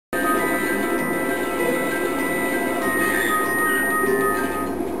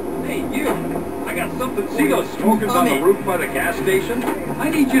I got something. See those smokers on the roof by the gas station? I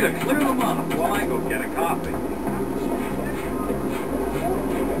need you to clear them off while I go get a coffee.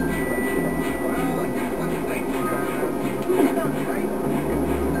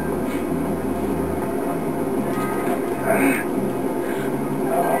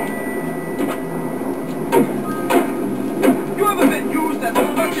 You ever been used as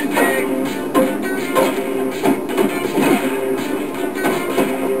a punching bag?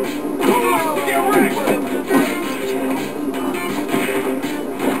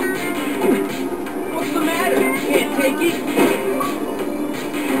 What's the matter? Can't take it?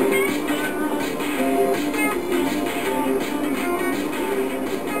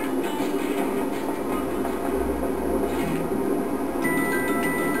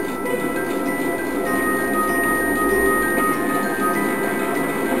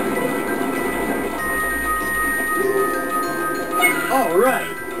 All right.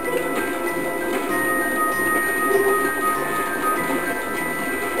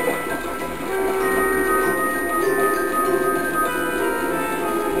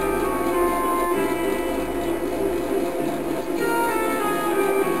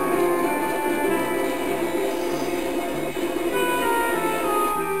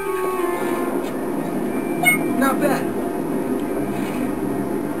 Not bad.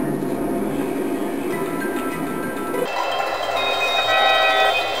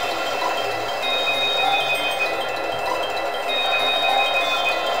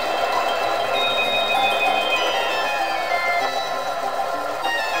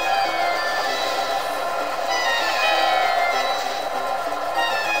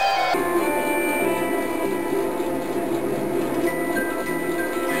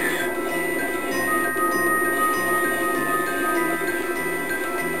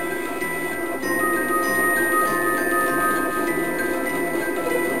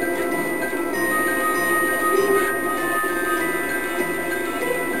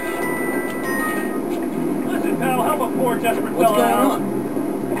 Desperate What's fella going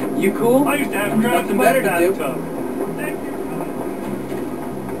out. on? You cool? I used to have crabs Nothing in better that to do. bathtub. Thank you.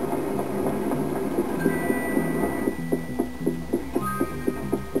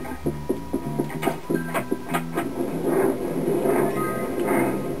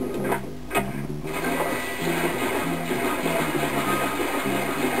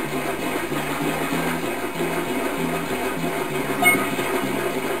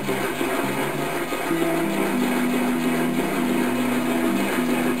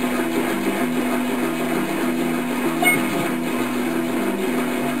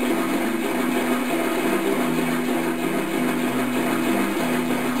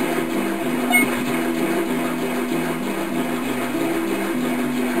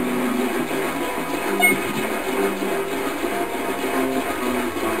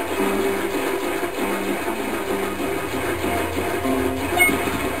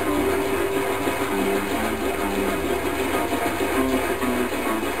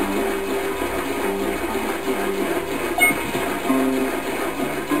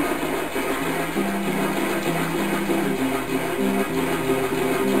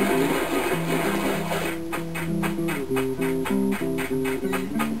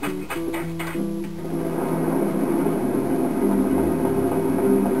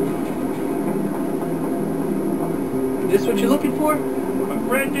 This what you're looking for? A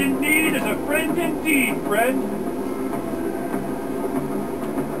friend in need is a friend indeed, friend.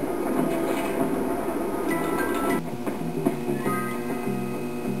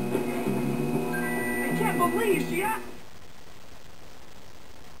 I can't believe she asked.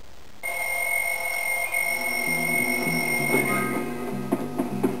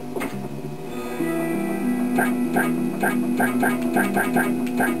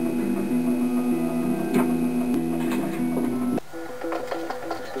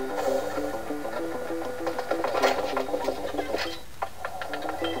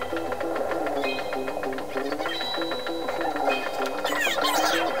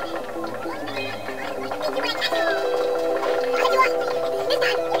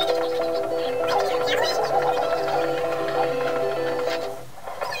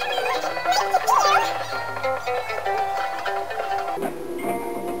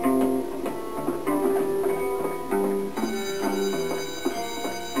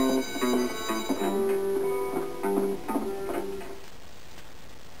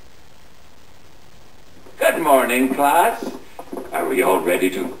 Good morning, class. Are we all ready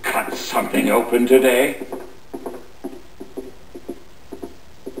to cut something open today?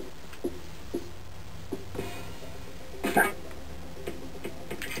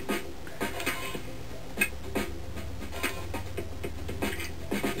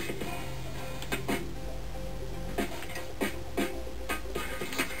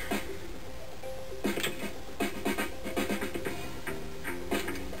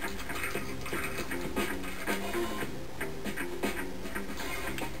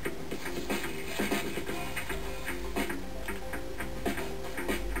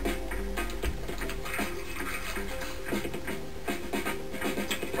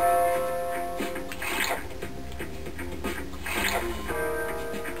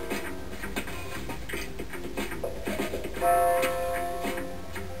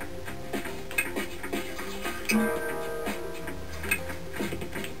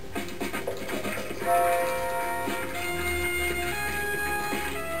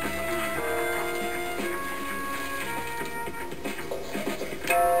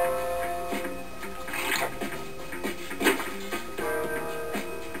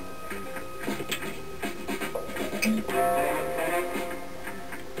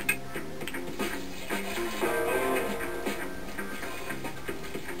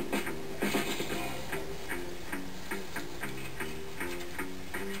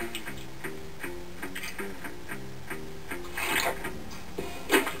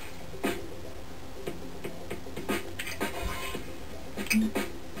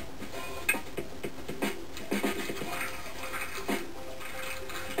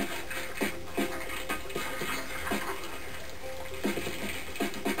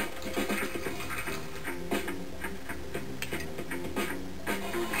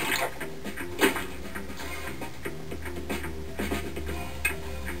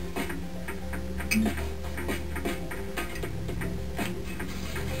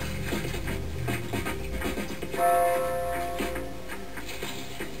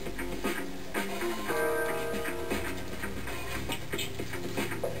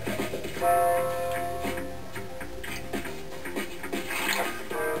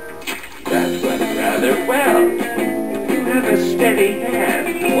 That went rather well. You have a steady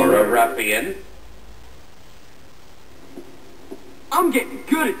hand for a ruffian. I'm getting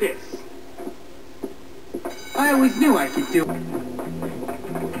good at this. I always knew I could do it.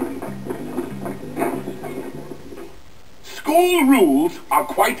 School rules are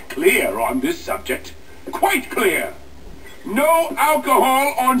quite clear on this subject. Quite clear. No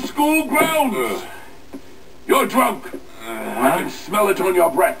alcohol on school grounds. You're drunk. I can smell it on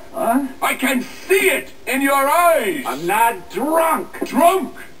your breath. Huh? I can see it in your eyes. I'm not drunk.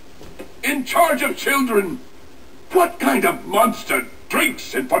 Drunk? In charge of children? What kind of monster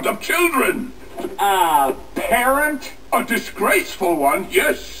drinks in front of children? Parent? A disgraceful one,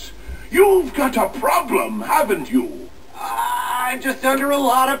 yes. You've got a problem, haven't you? I'm just under a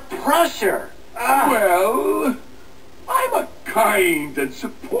lot of pressure. Well, I'm a kind and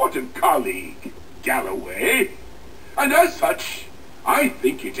supportive colleague, Galloway. And as such, I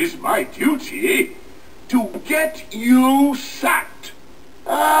think it is my duty to get you sacked.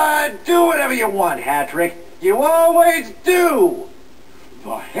 Do whatever you want, Hattrick. You always do.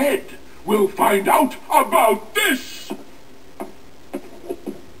 The head will find out about this.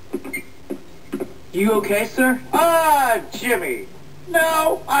 You okay, sir? Jimmy.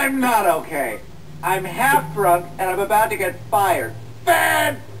 No, I'm not okay. I'm half drunk and I'm about to get fired.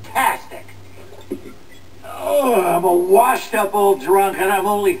 Fantastic. Oh, I'm a washed up old drunk and I'm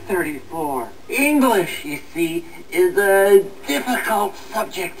only 34. English, you see, is a difficult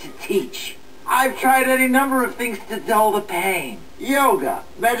subject to teach. I've tried any number of things to dull the pain. Yoga,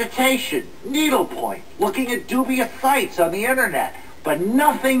 meditation, needlepoint, looking at dubious sites on the internet. But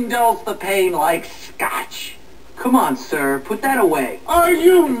nothing dulls the pain like scotch. Come on, sir. Put that away. Are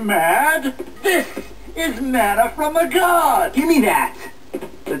you mad? This is manna from the gods. Give me that.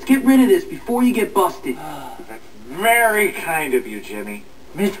 Let's get rid of this before you get busted. That's very kind of you, Jimmy.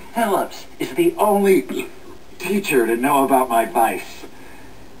 Miss Phillips is the only teacher to know about my vice.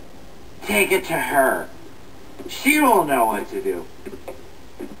 Take it to her. She will know what to do.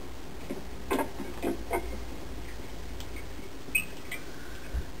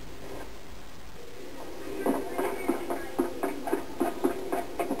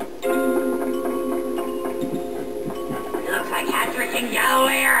 Looks like Hattrick and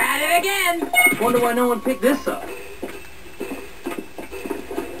Galloway are at it again. Wonder why no one picked this up.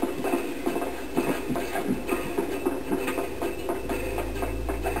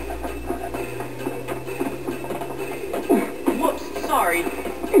 Whoops, sorry.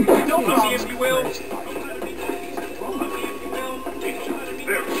 Don't See if you will.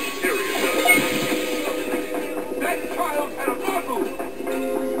 Very serious. That child had a bottle.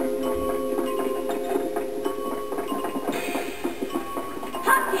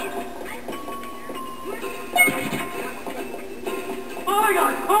 Oh my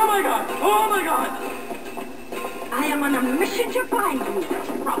god! Oh my god! Oh my god! I am on a mission to find you,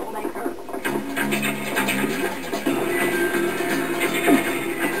 troublemaker.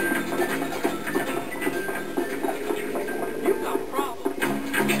 You've got problems.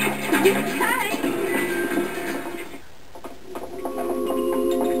 Okay.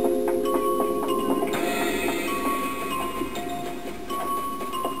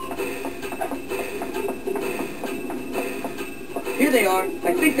 Here they are.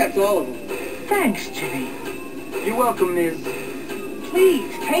 I think that's all of them. Thanks, Jimmy. You're welcome, Miss.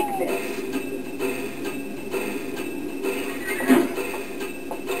 Please take this.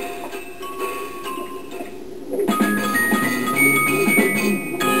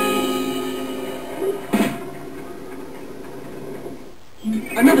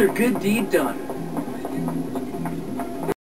 Another good deed done.